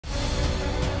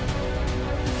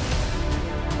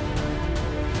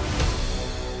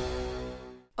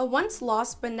A once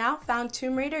lost but now found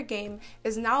Tomb Raider game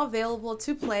is now available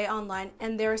to play online,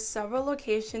 and there are several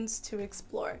locations to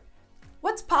explore.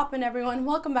 What's poppin', everyone?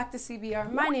 Welcome back to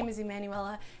CBR. My name is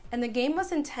Emanuela, and the game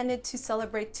was intended to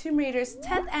celebrate Tomb Raider's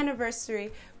 10th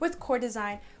anniversary with core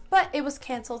design, but it was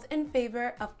cancelled in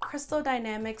favor of Crystal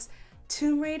Dynamics'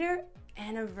 Tomb Raider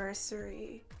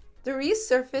Anniversary. The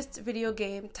resurfaced video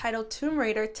game, titled Tomb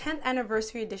Raider 10th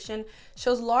Anniversary Edition,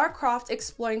 shows Lara Croft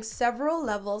exploring several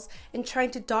levels and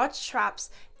trying to dodge traps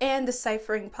and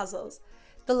deciphering puzzles.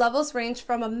 The levels range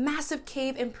from a massive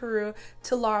cave in Peru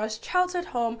to Lara's childhood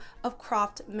home of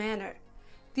Croft Manor.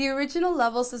 The original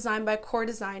levels designed by Core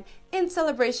Design in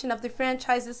celebration of the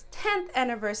franchise's 10th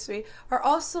anniversary are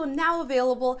also now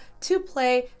available to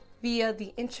play via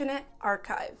the Internet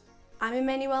Archive. I'm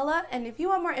Emanuela, and if you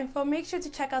want more info, make sure to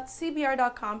check out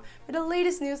cbr.com for the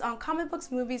latest news on comic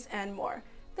books, movies, and more.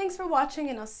 Thanks for watching,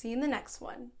 and I'll see you in the next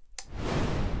one.